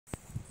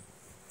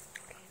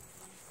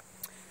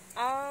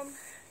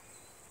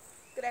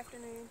Good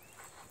afternoon.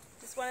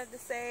 Just wanted to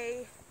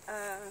say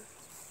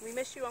we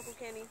miss you, Uncle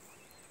Kenny.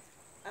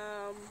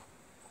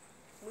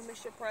 We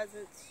miss your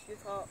presence, your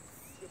talks,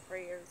 your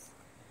prayers,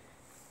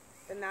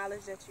 the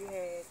knowledge that you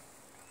had.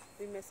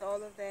 We miss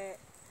all of that.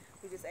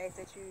 We just ask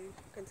that you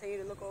continue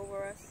to look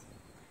over us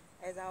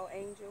as our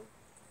angel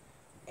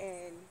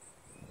and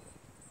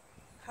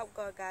help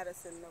God guide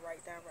us in the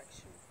right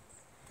direction.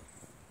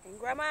 And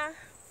Grandma,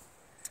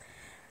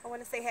 I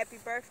want to say happy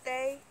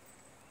birthday.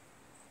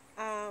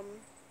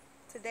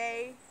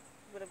 Today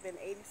would have been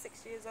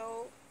 86 years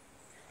old.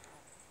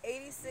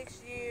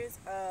 86 years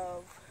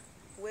of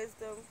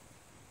wisdom,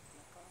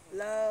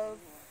 love,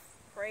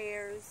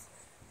 prayers,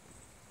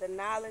 the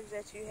knowledge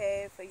that you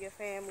have for your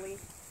family.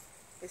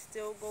 It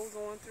still goes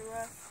on through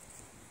us.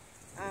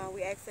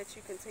 We ask that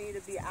you continue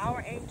to be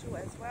our angel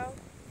as well.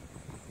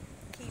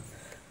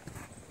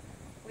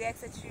 We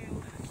ask that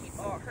you keep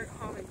all hurt,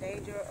 harm, and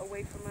danger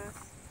away from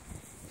us.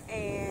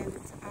 And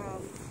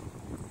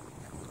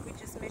we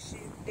just miss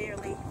you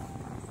dearly.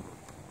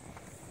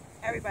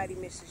 Everybody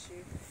misses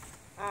you.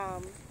 I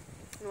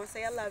want to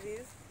say I love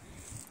you.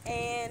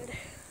 And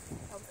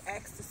I was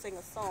asked to sing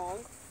a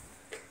song.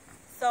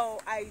 So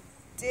I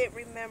did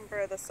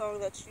remember the song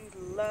that you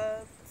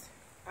loved,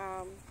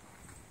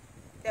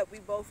 that we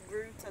both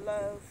grew to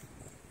love.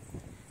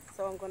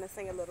 So I'm going to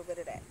sing a little bit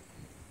of that.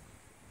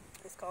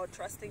 It's called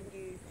Trusting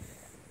You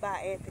by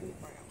Anthony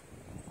Brown.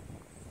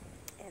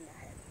 And I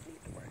have to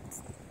read the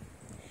words.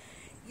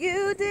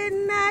 You did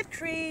not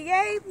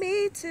create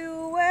me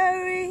to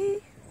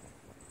worry.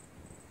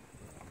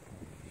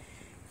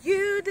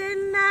 You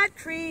did not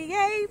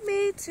create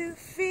me to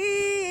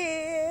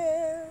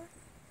fear.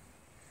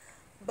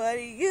 But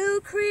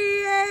you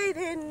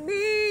created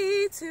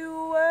me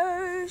to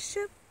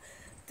worship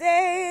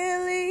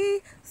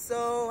daily.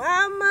 So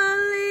I'ma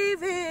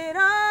leave it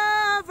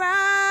all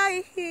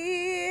right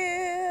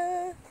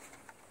here.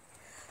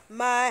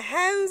 My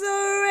hands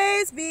are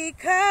raised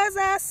because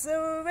I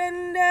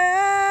surrender.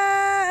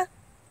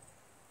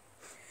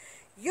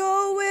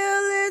 Your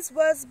will is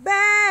what's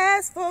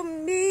best for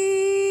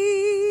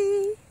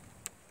me.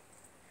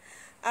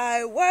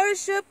 I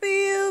worship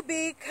you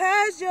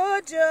because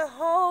you're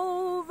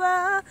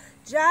Jehovah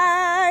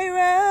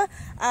Jireh.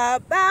 I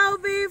bow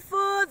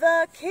before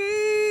the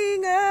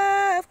King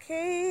of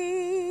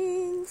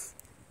Kings.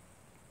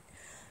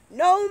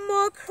 No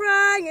more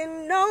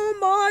crying, no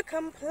more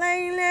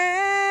complaining.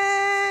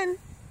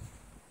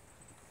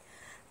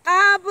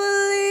 I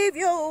believe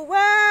your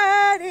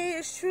word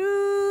is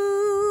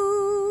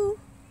true.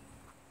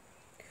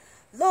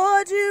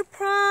 Lord, you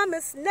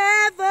promised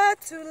never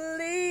to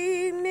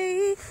leave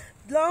me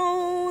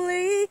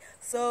lonely.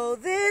 So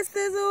this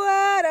is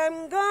what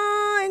I'm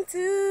going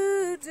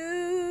to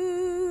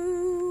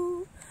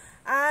do.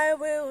 I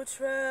will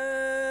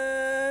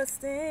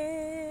trust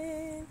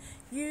in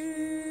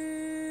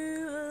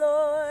you,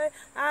 Lord.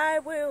 I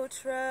will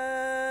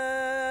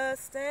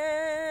trust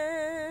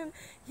in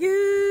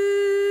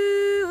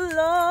you,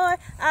 Lord.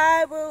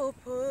 I will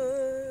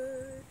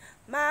put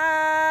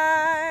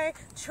my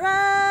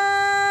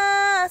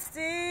trust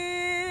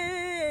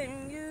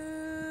in you.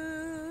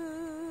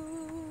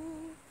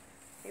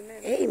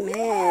 Amen.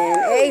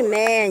 Amen.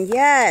 Amen.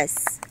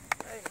 Yes.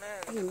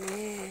 Amen.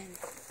 Amen.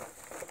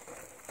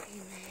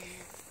 Amen.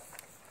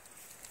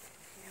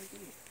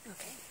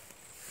 Okay.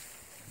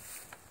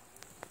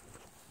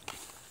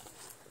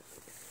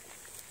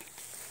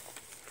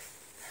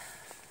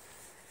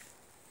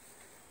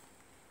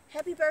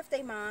 Happy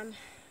birthday, Mom.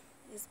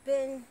 It's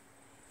been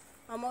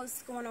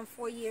almost going on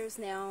 4 years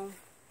now,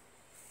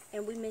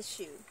 and we miss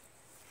you.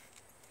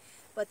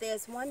 But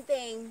there's one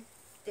thing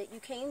that you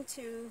came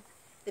to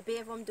the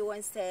bedroom door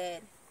and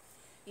said.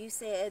 You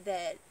said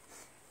that,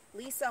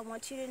 Lisa, I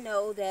want you to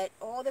know that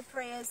all the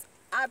prayers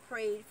I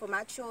prayed for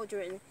my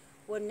children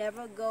will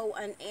never go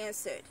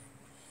unanswered.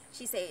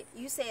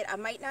 You said, I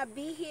might not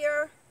be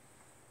here,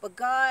 but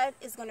God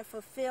is going to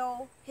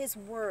fulfill His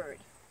word.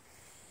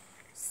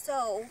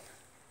 So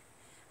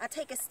I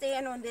take a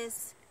stand on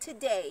this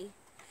today,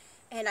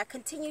 and I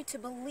continue to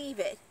believe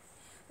it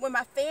when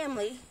my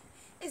family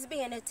is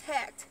being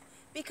attacked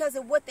because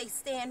of what they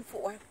stand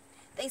for.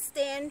 They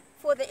stand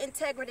for the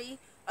integrity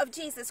of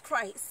Jesus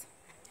Christ.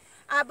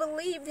 I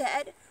believe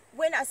that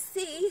when I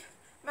see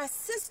my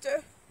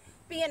sister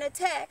being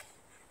attacked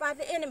by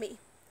the enemy.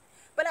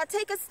 But I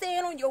take a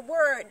stand on your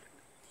word,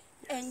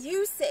 and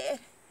you said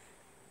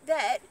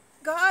that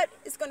God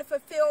is going to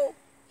fulfill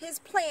His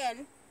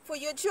plan for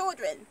your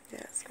children.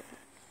 Yes.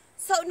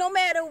 So no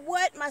matter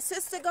what my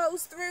sister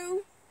goes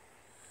through,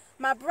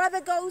 my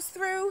brother goes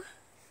through,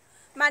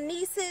 my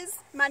nieces,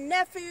 my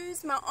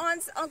nephews, my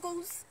aunts,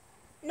 uncles,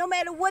 no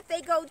matter what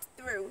they go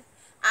through,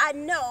 I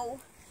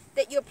know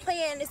that your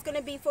plan is going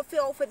to be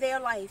fulfilled for their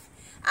life.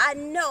 I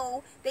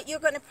know that you're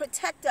going to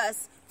protect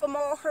us from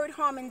all hurt,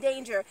 harm, and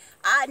danger.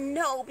 I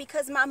know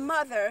because my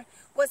mother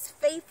was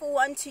faithful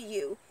unto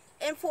you.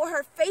 And for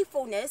her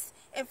faithfulness,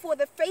 and for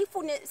the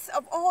faithfulness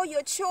of all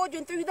your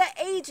children through the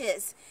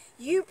ages.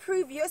 You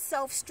prove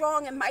yourself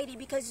strong and mighty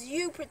because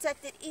you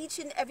protected each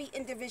and every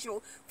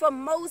individual from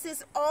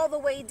Moses all the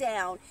way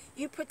down.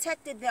 You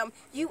protected them.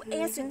 You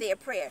answered their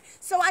prayer.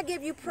 So I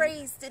give you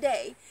praise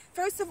today.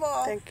 First of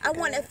all, I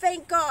want to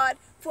thank God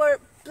for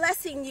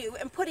blessing you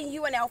and putting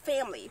you in our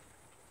family.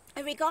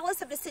 And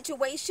regardless of the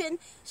situation,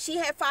 she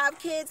had 5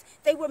 kids.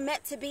 They were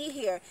meant to be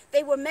here.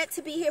 They were meant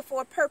to be here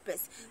for a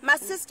purpose. My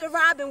sister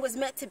Robin was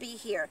meant to be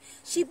here.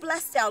 She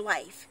blessed our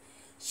life.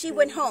 She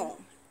went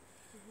home.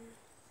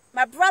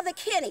 My brother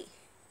Kenny,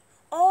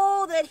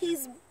 all that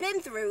he's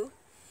been through,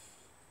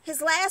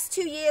 his last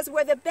 2 years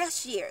were the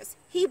best years.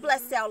 He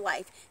blessed our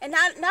life. And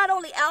not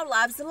only our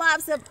lives, the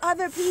lives of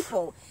other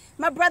people.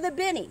 My brother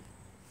Benny,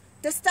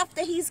 the stuff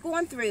that he's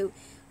going through,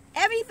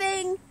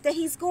 everything that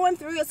he's going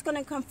through is going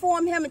to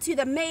conform him into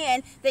the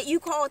man that you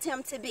called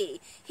him to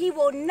be. He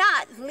will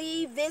not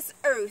leave this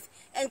earth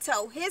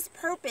until his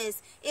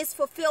purpose is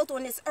fulfilled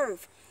on this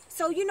earth.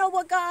 So you know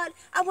what, God?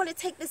 I want to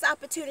take this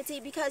opportunity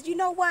because you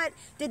know what?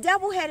 The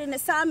devil had an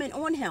assignment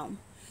on him.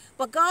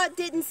 But God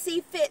didn't see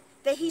fit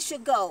that he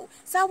should go.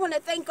 So I want to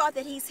thank God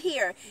that he's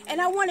here.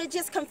 And I want to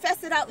just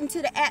confess it out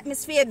into the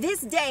atmosphere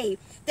this day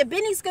that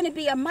Benny's going to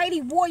be a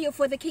mighty warrior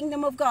for the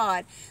kingdom of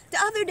God. The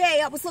other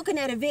day I was looking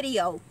at a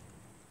video.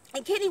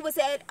 And Kenny was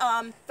at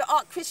the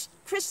Ark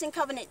Christian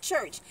Covenant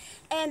Church.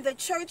 And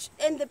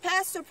the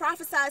pastor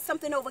prophesied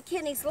something over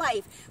Kenny's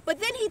life. But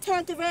then he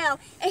turned around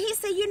and he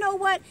said, you know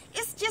what?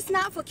 It's just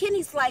not for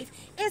Kenny's life.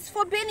 It's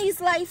for Benny's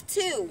life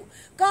too.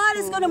 God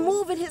is going to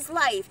move in his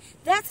life.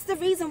 That's the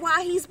reason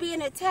why he's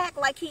being attacked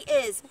like he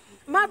is.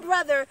 My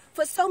brother,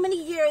 for so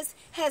many years,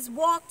 has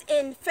walked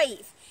in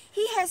faith.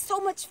 He has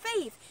so much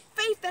faith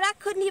that I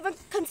couldn't even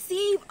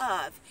conceive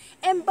of.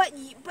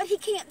 But he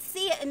can't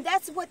see it, and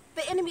that's what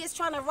the enemy is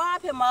trying to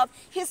rob him of,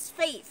 his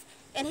faith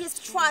and his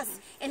trust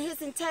and his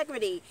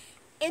integrity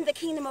in the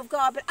kingdom of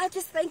God. But I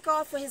just thank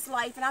God for his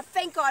life, and I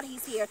thank God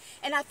he's here,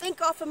 and I thank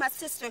God for my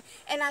sister,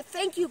 and I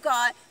thank you,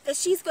 God, that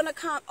she's going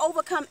to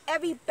overcome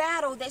every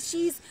battle that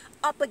she's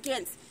up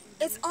against.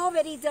 It's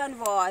already done,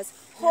 Roz.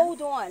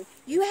 Hold on.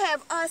 You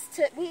have us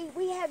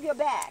we have your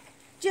back.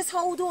 Just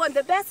hold on.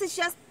 The best is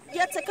just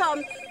yet to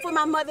come for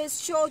my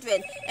mother's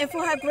children and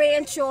for her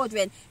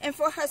grandchildren and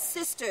for her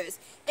sisters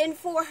and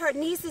for her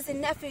nieces and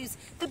nephews.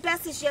 The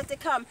best is yet to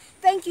come.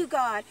 Thank you,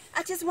 God.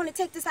 I just want to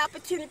take this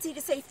opportunity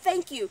to say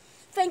thank you.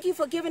 Thank you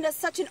for giving us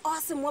such an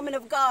awesome woman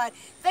of God.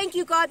 Thank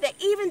you, God, that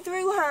even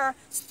through her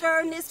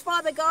sternness,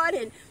 Father God,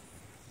 and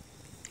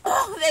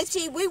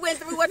that we went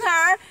through with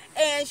her,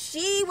 and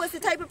she was the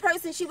type of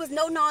person, she was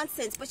no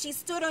nonsense, but she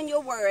stood on your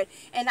word,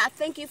 and I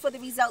thank you for the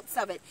results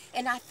of it.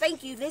 And I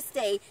thank you this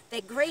day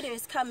that greater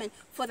is coming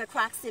for the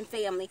Croxton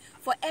family,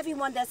 for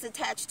everyone that's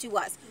attached to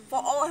us, for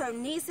all her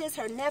nieces,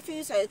 her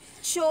nephews, her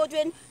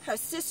children, her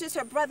sisters,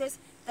 her brothers.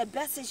 The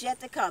best is yet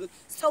to come.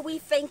 So we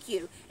thank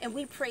you and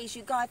we praise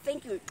you, God.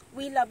 Thank you.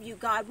 We love you,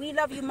 God. We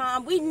love you,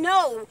 Mom. We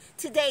know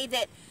today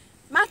that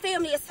my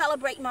family is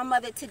celebrating my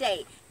mother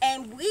today,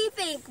 and we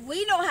think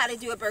we know how to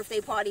do a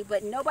birthday party,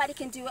 but nobody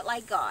can do it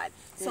like God.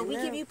 So we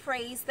give you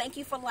praise. Thank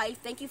you for life.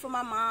 Thank you for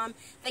my mom.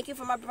 Thank you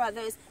for my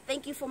brothers.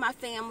 Thank you for my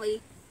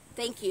family.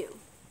 Thank you.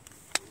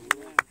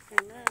 Amen.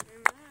 Amen.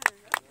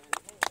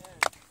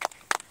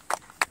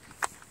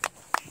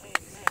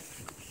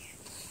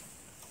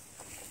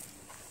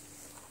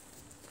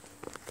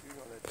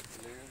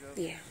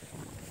 Yeah.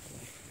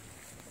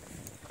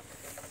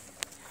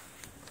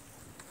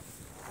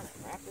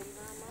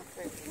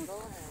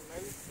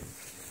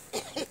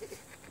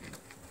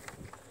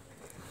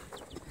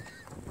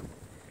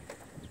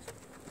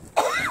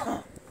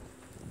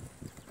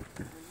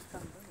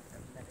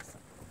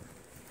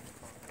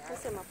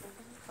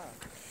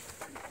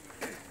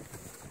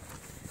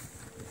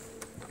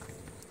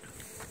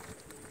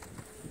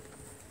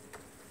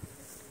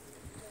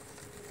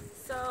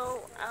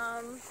 So,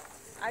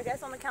 I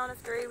guess on the count of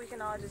 3, we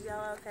can all just yell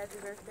out happy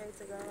birthday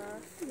to Grandma.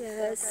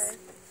 Yes.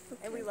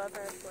 Okay. And we love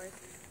her, of course.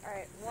 All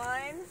right,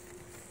 1,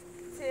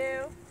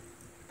 2,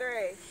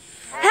 3.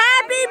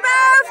 Happy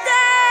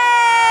birthday!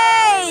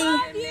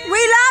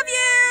 We love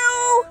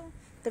you!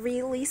 The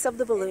release of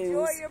the balloons.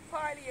 Enjoy your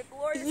party, your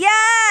glorious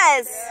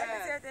Yes! party.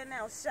 Everybody's out there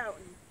now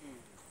shouting.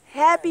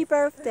 Happy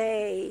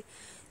birthday.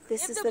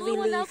 This is the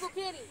release.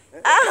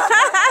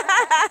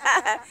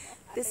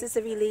 This is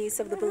the release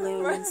of the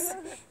balloons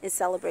in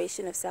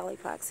celebration of Sally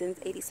Croxton's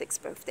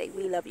 86th birthday.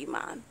 We love you,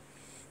 Mom.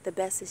 The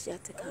best is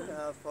yet to come.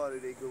 How far do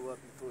they go up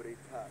before they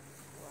pop?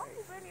 Oh,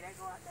 Brittany, they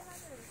go out there.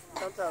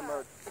 I'm talking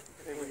about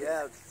in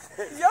reality.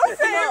 Yo,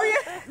 Sammy.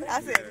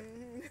 I said,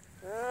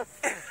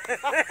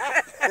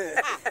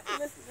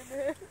 listen to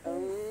him.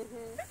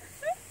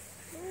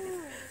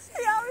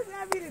 He always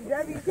had me the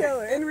Debbie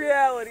Killer. In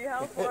reality,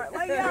 how far?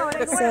 Like, yo,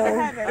 they go to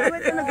heaven. They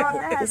went to the go to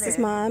heaven. This is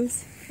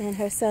Mom's, and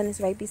her son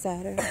is right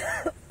beside her.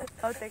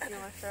 Oh, thank you,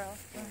 Marcel.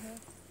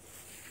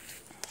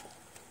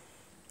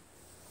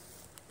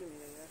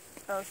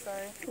 Oh,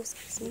 sorry. Oh,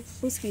 excuse me.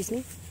 Oh, excuse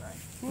me. Sorry.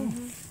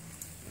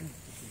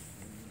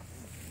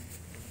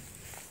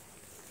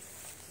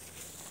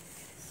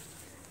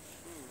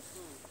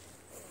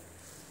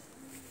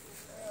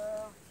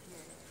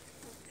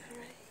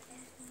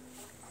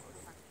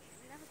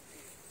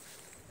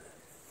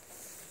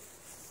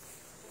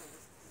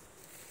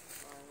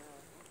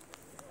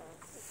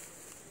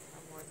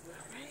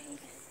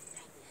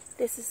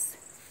 This is...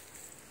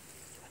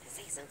 You want to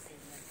say something,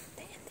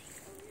 Dandy?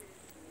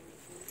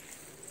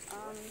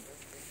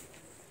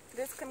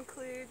 This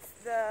concludes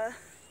the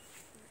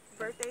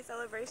birthday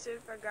celebration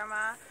for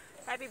Grandma.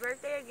 Happy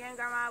birthday again,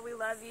 Grandma. We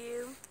love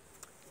you.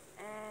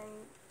 And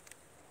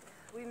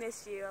we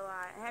miss you a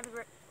lot. And happy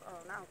birthday.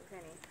 Oh, not Uncle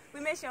Kenny.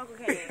 We miss you, Uncle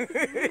Kenny.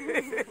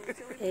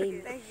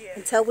 Amen. Thank you.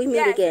 Until we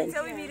meet again.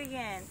 Until we meet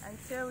again.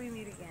 Until we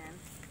meet again.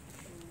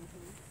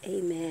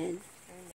 Amen.